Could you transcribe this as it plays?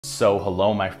So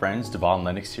hello my friends, Devon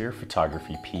Lennox here,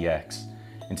 PhotographyPX.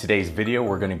 In today's video,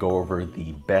 we're going to go over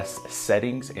the best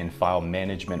settings and file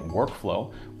management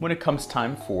workflow when it comes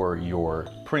time for your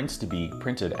prints to be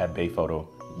printed at Bayphoto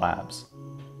Labs.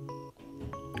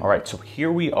 All right, so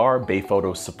here we are,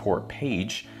 Bayphoto support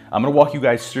page. I'm going to walk you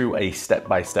guys through a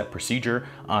step-by-step procedure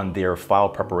on their file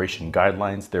preparation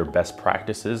guidelines, their best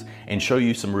practices, and show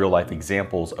you some real-life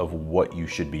examples of what you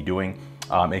should be doing.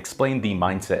 Explain the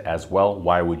mindset as well.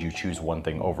 Why would you choose one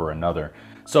thing over another?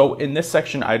 So in this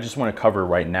section, I just want to cover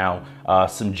right now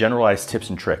some generalized tips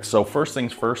and tricks. So first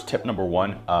things first, tip number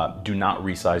one, do not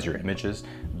resize your images.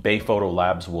 Bayphoto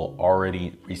Labs will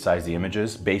already resize the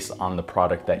images based on the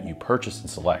product that you purchase and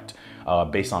select.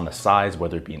 Based on the size,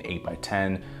 whether it be an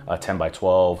 8x10, a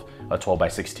 10x12, a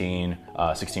 12x16,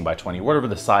 16x20, whatever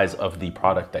the size of the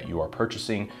product that you are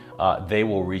purchasing, they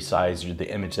will resize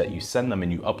the image that you send them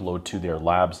and you upload to their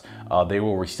labs. They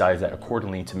will resize that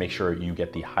accordingly to make sure you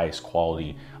get the highest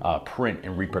quality print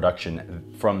and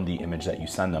reproduction from the image that you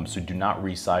send them. So do not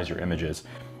resize your images.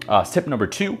 Tip number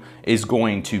two is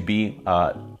going to be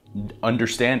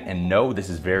understand and know, this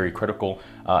is very critical,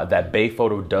 that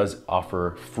Bayphoto does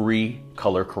offer free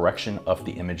color correction of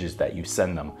the images that you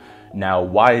send them. Now,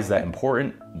 why is that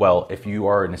important? Well, if you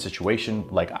are in a situation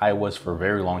like I was for a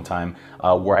very long time,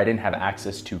 where I didn't have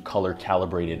access to color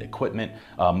calibrated equipment,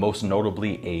 most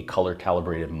notably a color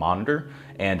calibrated monitor,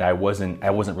 and I wasn't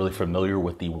really familiar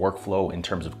with the workflow in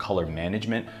terms of color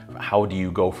management. How do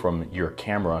you go from your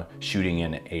camera shooting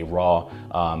in a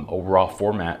raw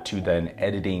format to then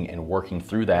editing and working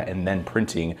through that and then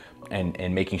printing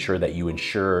and making sure that you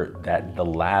ensure that the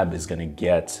lab is gonna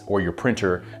get, or your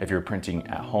printer, if you're printing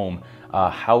at home,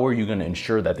 how are you gonna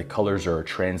ensure that the colors are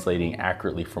translating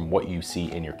accurately from what you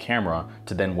see in your camera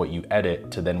to then what you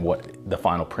edit to then what the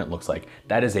final print looks like?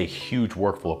 That is a huge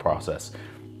workflow process.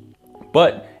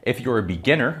 But if you're a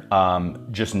beginner,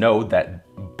 just know that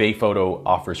Bayphoto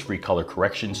offers free color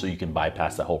correction, so you can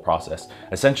bypass that whole process.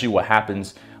 Essentially what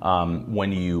happens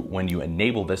when you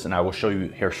enable this, and I will show you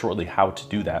here shortly how to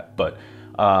do that, but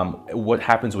what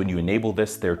happens when you enable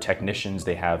this, their technicians,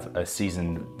 they have a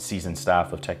seasoned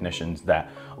staff of technicians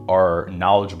that are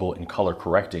knowledgeable in color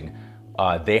correcting.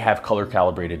 They have color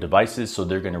calibrated devices, so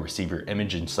they're going to receive your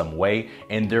image in some way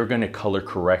and they're going to color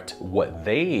correct what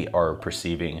they are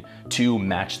perceiving to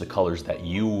match the colors that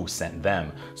you sent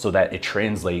them, so that it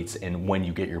translates, and when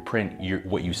you get your print,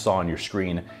 what you saw on your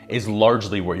screen is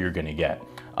largely what you're going to get.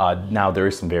 Now there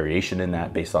is some variation in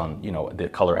that based on, you know, the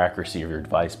color accuracy of your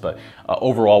device, but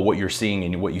overall what you're seeing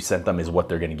and what you sent them is what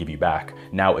they're going to give you back.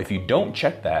 Now if you don't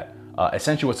check that,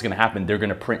 essentially what's going to happen, they're going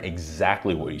to print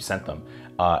exactly what you sent them.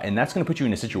 And that's going to put you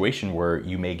in a situation where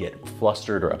you may get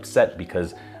flustered or upset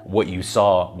because what you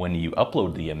saw when you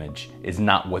upload the image is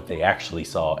not what they actually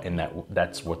saw, and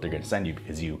that's what they're going to send you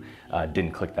because you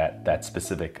didn't click that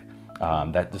specific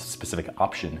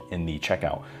option in the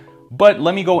checkout. But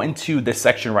let me go into this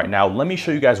section right now. Let me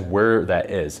show you guys where that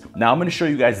is. Now I'm going to show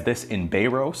you guys this in Bay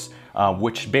ROES,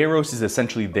 which Bay ROES is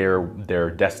essentially their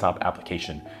desktop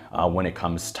application when it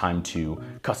comes time to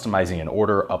customizing an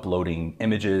order, uploading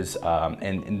images,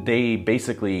 and they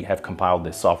basically have compiled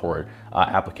this software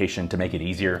application to make it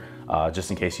easier. Just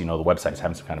in case, you know, the website's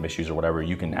having some kind of issues or whatever,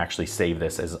 you can actually save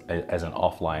this as an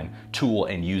offline tool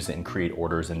and use it and create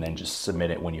orders and then just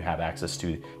submit it when you have access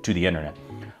to the internet.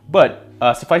 But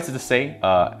suffice it to say,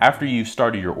 after you've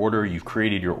started your order, you've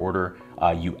created your order,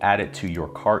 you add it to your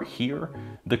cart here.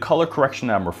 The color correction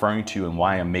that I'm referring to and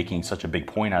why I'm making such a big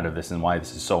point out of this and why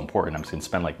this is so important, I'm just gonna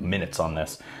spend like minutes on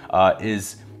this,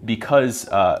 is because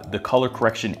the color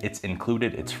correction, it's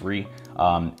included, it's free.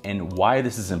 And why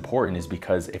this is important is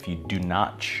because if you do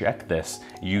not check this,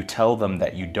 you tell them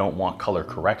that you don't want color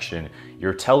correction,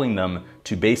 you're telling them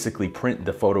to basically print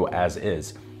the photo as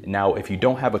is. Now, if you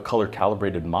don't have a color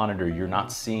calibrated monitor, you're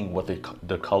not seeing what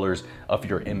the colors of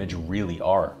your image really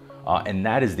are. And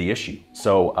that is the issue.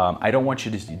 So I don't want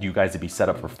you guys to be set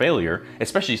up for failure,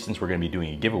 especially since we're going to be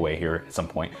doing a giveaway here at some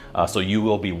point. So you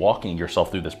will be walking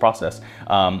yourself through this process.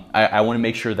 I want to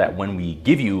make sure that when we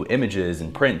give you images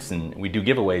and prints and we do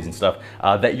giveaways and stuff,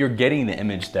 that you're getting the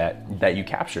image that you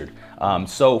captured.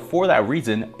 So for that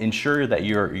reason, ensure that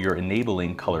you're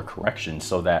enabling color correction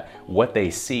so that what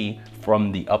they see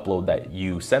from the upload that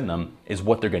you send them is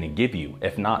what they're going to give you.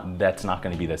 If not, that's not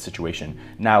going to be the situation.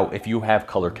 Now, if you have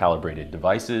color calibrated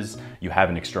devices, you have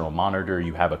an external monitor,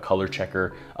 you have a color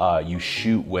checker, you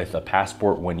shoot with a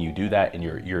passport when you do that, and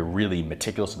you're really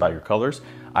meticulous about your colors,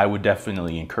 I would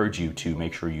definitely encourage you to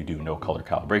make sure you do no color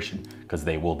calibration, because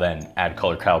they will then add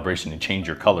color calibration and change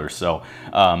your colors. So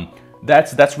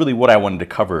that's really what I wanted to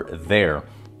cover there.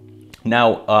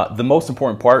 Now, the most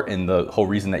important part and the whole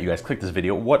reason that you guys clicked this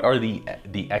video, what are the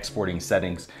exporting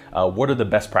settings? What are the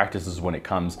best practices when it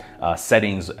comes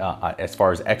settings as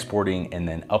far as exporting and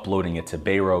then uploading it to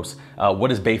Bay ROES? What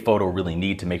does Bayphoto really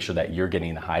need to make sure that you're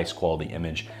getting the highest quality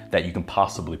image that you can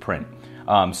possibly print?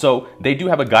 So they do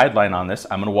have a guideline on this.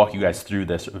 I'm gonna walk you guys through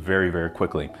this very, very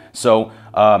quickly. So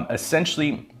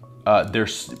essentially,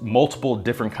 there's multiple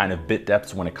different kind of bit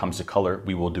depths when it comes to color.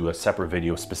 We will do a separate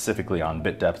video specifically on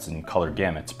bit depths and color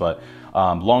gamuts, but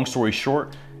long story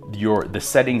short, the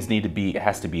settings need to be, it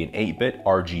has to be an 8-bit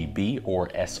RGB or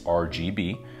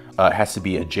sRGB. It has to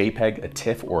be a JPEG, a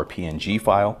TIFF, or a PNG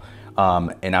file.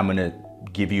 And I'm gonna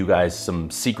give you guys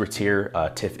some secrets here.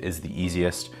 TIFF is the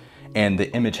easiest, and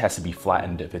the image has to be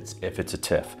flattened if it's a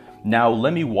TIFF. Now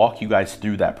let me walk you guys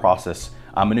through that process.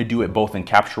 I'm gonna do it both in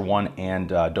Capture One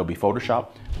and Adobe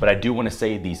Photoshop, but I do wanna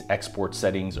say these export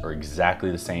settings are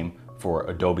exactly the same for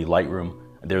Adobe Lightroom.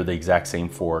 They're the exact same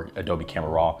for Adobe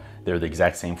Camera Raw. They're the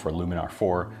exact same for Luminar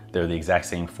 4. They're the exact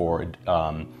same for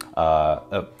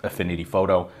Affinity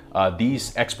Photo.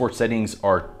 These export settings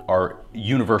are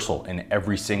universal in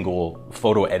every single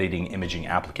photo editing imaging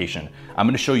application. I'm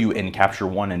gonna show you in Capture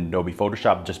One and Adobe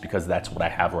Photoshop just because that's what I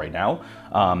have right now.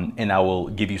 And I will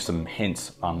give you some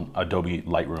hints on Adobe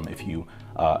Lightroom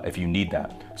if you need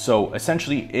that. So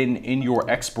essentially in your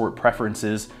export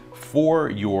preferences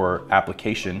for your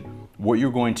application, what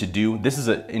you're going to do, this is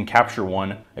in Capture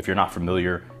One, if you're not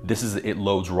familiar, it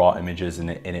loads raw images and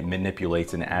it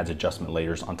manipulates and adds adjustment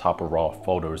layers on top of raw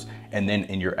photos. And then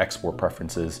in your export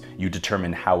preferences, you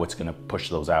determine how it's gonna push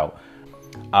those out.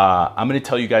 I'm gonna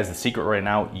tell you guys the secret right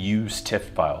now, use TIFF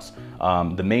files.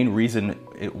 The main reason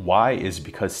why is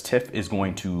because TIFF is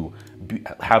going to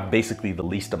have basically the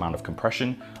least amount of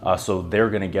compression, so they're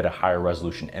gonna get a higher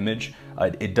resolution image.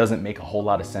 It doesn't make a whole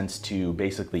lot of sense to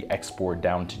basically export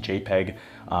down to JPEG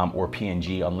or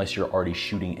PNG unless you're already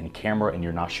shooting in camera and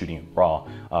you're not shooting raw.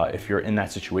 If you're in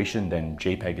that situation, then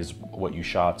JPEG is what you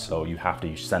shot, so you have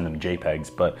to send them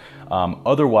JPEGs. But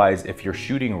otherwise, if you're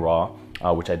shooting raw,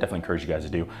 which I definitely encourage you guys to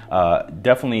do,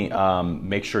 definitely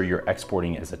make sure you're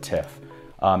exporting as a TIFF.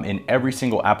 In every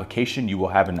single application, you will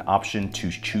have an option to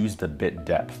choose the bit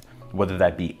depth, whether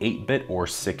that be 8-bit or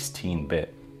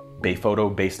 16-bit.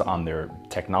 Bayphoto, based on their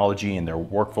technology and their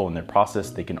workflow and their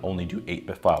process, they can only do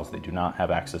 8-bit files. They do not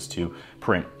have access to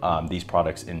print these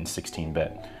products in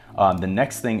 16-bit. The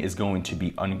next thing is going to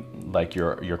be like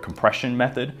your compression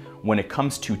method. When it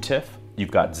comes to TIFF,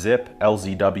 you've got zip,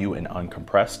 LZW, and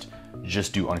uncompressed.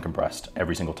 Just do uncompressed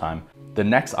every single time. The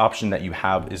next option that you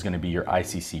have is going to be your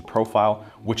ICC profile,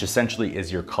 which essentially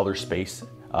is your color space.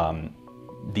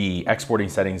 The exporting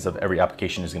settings of every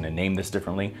application is going to name this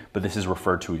differently, but this is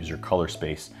referred to as your color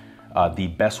space. The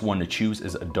best one to choose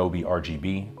is Adobe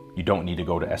RGB. You don't need to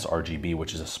go to sRGB,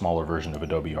 which is a smaller version of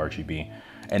Adobe RGB.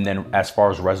 And then as far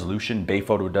as resolution,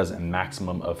 Bayphoto does a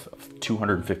maximum of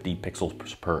 250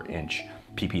 pixels per inch,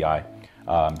 PPI.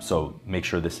 So make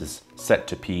sure this is set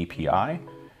to PPI.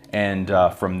 And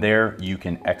from there, you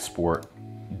can export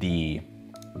the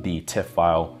TIFF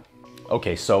file.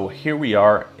 Okay, so here we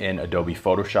are in Adobe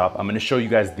Photoshop. I'm gonna show you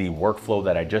guys the workflow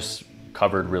that I just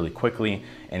covered really quickly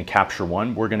in Capture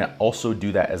One. We're gonna also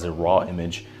do that as a raw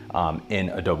image in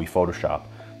Adobe Photoshop.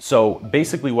 So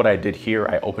basically what I did here,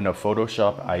 I opened up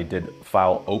Photoshop, I did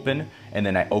File Open, and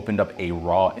then I opened up a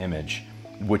raw image,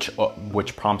 which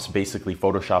prompts basically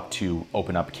Photoshop to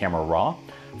open up Camera Raw.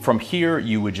 From here,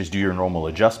 you would just do your normal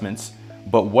adjustments,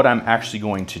 but what I'm actually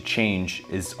going to change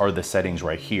are the settings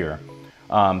right here.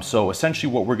 So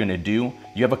essentially what we're gonna do,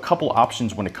 you have a couple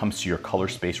options when it comes to your color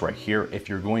space right here if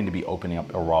you're going to be opening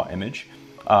up a raw image.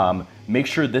 Make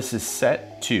sure this is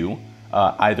set to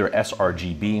either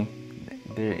sRGB,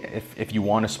 if you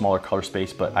want a smaller color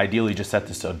space, but ideally just set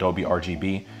this to Adobe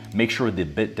RGB. Make sure the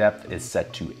bit depth is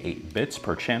set to 8 bits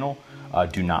per channel.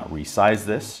 Do not resize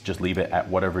this, just leave it at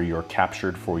whatever you're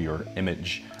captured for your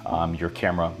image, your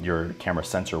camera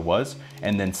sensor was,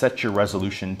 and then set your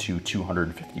resolution to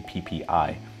 250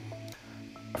 PPI.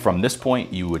 From this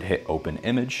point, you would hit Open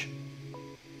Image,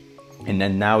 and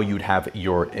then now you'd have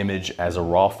your image as a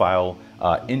raw file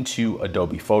into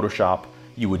Adobe Photoshop.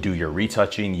 You would do your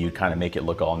retouching, you'd kind of make it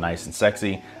look all nice and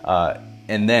sexy.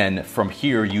 And then from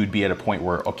here, you'd be at a point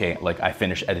where, okay, like I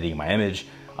finished editing my image,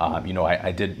 you know,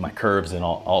 I did my curves and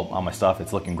all my stuff,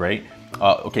 it's looking great.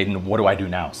 Okay, then what do I do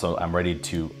now? So I'm ready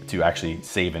to actually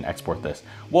save and export this.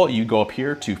 Well, you go up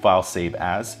here to File, Save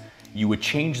As. You would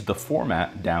change the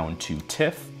format down to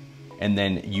TIFF, and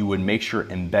then you would make sure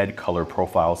Embed Color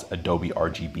Profiles Adobe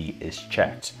RGB is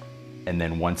checked. And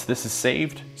then once this is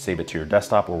saved, save it to your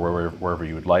desktop or wherever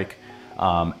you would like.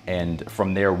 And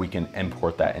from there we can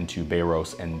import that into Bay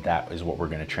ROES, and that is what we're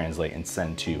going to translate and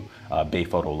send to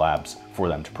Bayphoto labs for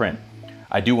them to print.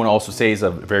 I do want to also say, as a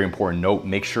very important note,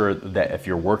 make sure that if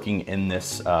you're working in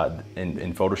this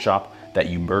in Photoshop, that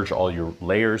you merge all your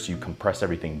layers, you compress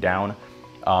everything down.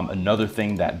 Another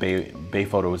thing that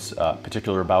Bayphoto is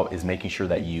particular about is making sure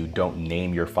that you don't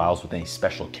name your files with any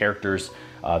special characters.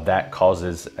 That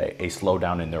causes a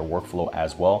slowdown in their workflow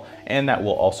as well, and that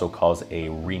will also cause a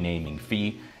renaming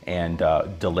fee and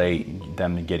delay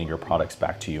them getting your products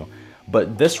back to you.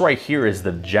 But this right here is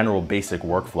the general basic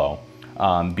workflow.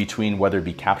 Between whether it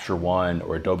be Capture One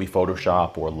or Adobe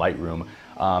Photoshop or Lightroom,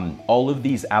 all of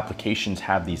these applications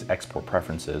have these export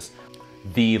preferences.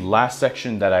 The last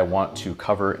section that I want to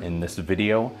cover in this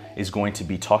video is going to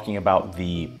be talking about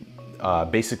the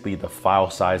basically the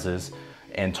file sizes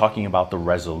and talking about the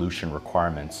resolution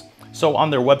requirements. So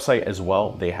on their website as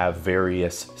well, they have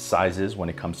various sizes when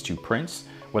it comes to prints,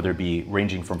 whether it be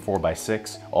ranging from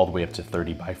 4x6 all the way up to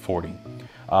 30x40.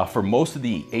 For most of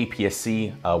the APS-C,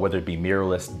 whether it be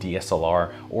mirrorless,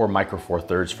 DSLR, or Micro Four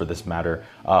Thirds for this matter,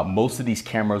 most of these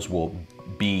cameras will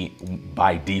be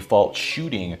by default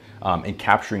shooting and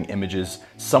capturing images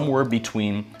somewhere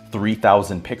between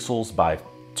 3,000 pixels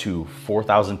to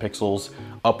 4,000 pixels,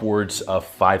 upwards of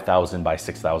 5,000 by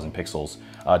 6,000 pixels,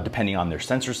 depending on their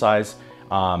sensor size.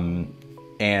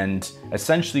 And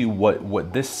essentially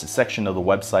what this section of the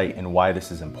website and why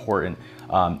this is important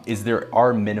is there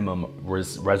are minimum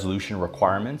resolution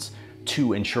requirements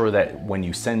to ensure that when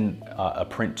you send a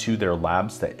print to their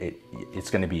labs that it's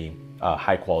going to be a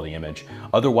high quality image.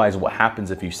 Otherwise, what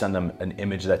happens if you send them an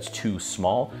image that's too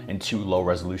small and too low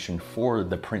resolution for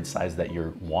the print size that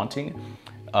you're wanting,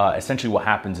 essentially what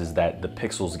happens is that the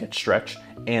pixels get stretched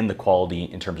and the quality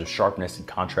in terms of sharpness and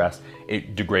contrast,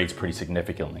 it degrades pretty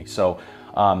significantly. So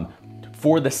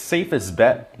for the safest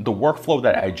bet, the workflow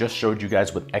that I just showed you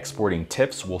guys with exporting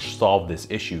TIFFs will solve this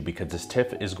issue, because this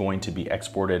TIFF is going to be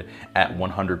exported at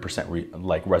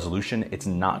 100% resolution. It's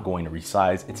not going to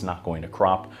resize, it's not going to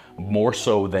crop, more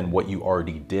so than what you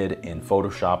already did in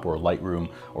Photoshop or Lightroom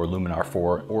or Luminar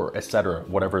 4 or etc.,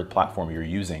 whatever platform you're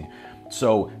using.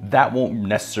 So that won't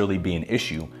necessarily be an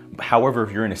issue. However,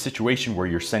 if you're in a situation where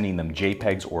you're sending them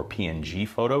JPEGs or PNG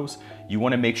photos, you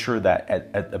want to make sure that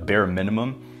at the bare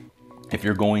minimum, if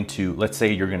you're going to, let's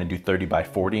say you're going to do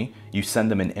 30x40, you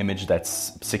send them an image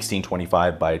that's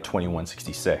 1625 by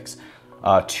 2166.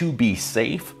 To be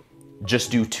safe,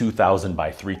 just do 2000 by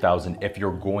 3000 if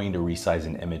you're going to resize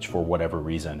an image for whatever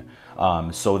reason,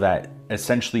 so that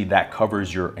essentially that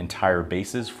covers your entire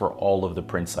bases for all of the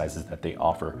print sizes that they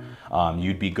offer.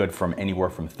 You'd be good from anywhere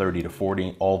from 30 to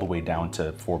 40 all the way down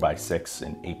to 4x6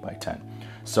 and 8x10.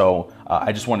 So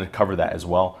I just wanted to cover that as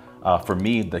well. For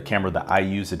me, the camera that I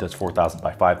use, it does 4000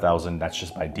 by 5000. That's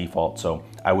just by default. So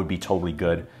I would be totally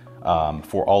good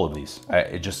for all of these.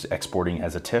 Just exporting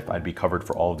as a TIFF, I'd be covered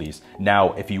for all of these.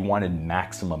 Now, if you wanted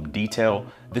maximum detail,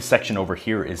 this section over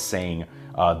here is saying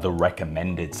the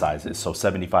recommended sizes. So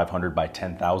 7500 by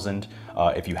 10,000.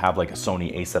 If you have like a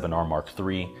Sony A7R Mark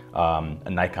III, a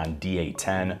Nikon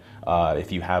D810,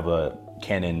 if you have a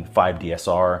Canon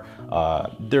 5DSR,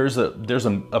 there's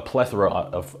a plethora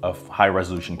of high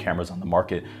resolution cameras on the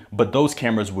market, but those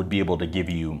cameras would be able to give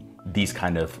you these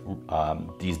kind of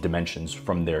these dimensions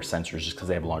from their sensors, just because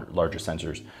they have larger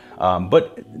sensors.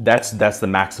 But that's the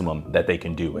maximum that they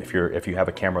can do. If you have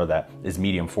a camera that is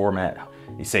medium format,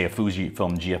 you say a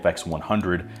Fujifilm GFX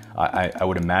 100, I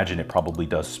would imagine it probably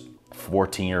does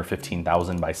 14 or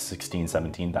 15,000 by 16,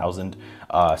 17,000.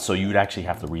 So you'd actually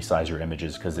have to resize your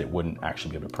images because it wouldn't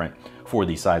actually be able to print for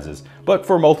these sizes. But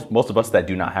for most of us that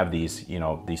do not have these,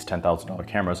 these $10,000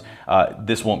 cameras,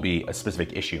 this won't be a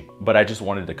specific issue. But I just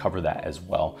wanted to cover that as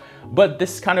well. But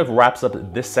this kind of wraps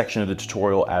up this section of the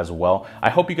tutorial as well. I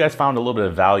hope you guys found a little bit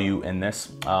of value in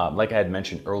this. Like I had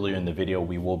mentioned earlier in the video,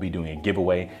 we will be doing a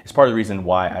giveaway. It's part of the reason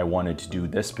why I wanted to do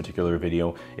this particular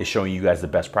video, is showing you guys the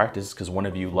best practices, because one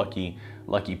of you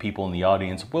lucky people in the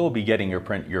audience will be getting your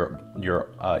print,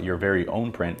 your very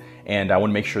own print, and I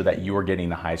want to make sure that you're getting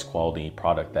the highest quality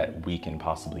product that we can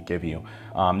possibly give you.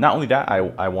 Not only that,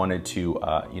 I wanted to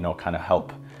kind of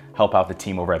help out the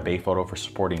team over at Bayphoto for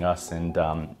supporting us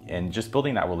and just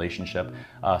building that relationship.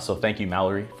 So thank you,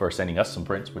 Mallory, for sending us some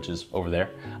prints, which is over there.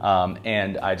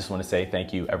 And I just want to say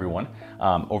thank you, everyone,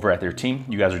 over at their team.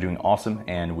 You guys are doing awesome,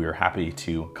 and we're happy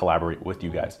to collaborate with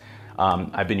you guys.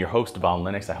 I've been your host, Devon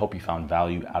Linux. I hope you found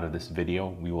value out of this video.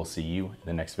 We will see you in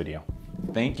the next video.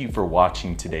 Thank you for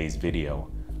watching today's video.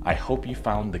 I hope you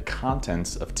found the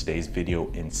contents of today's video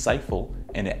insightful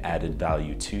and it added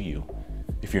value to you.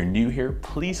 If you're new here,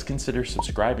 please consider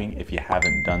subscribing if you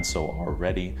haven't done so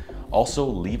already. Also,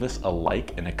 leave us a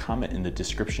like and a comment in the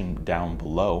description down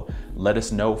below. Let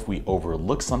us know if we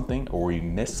overlooked something or we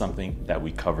missed something that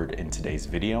we covered in today's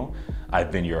video.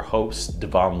 I've been your host,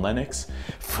 Devon Lennox.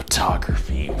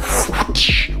 Photography.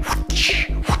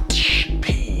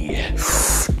 P.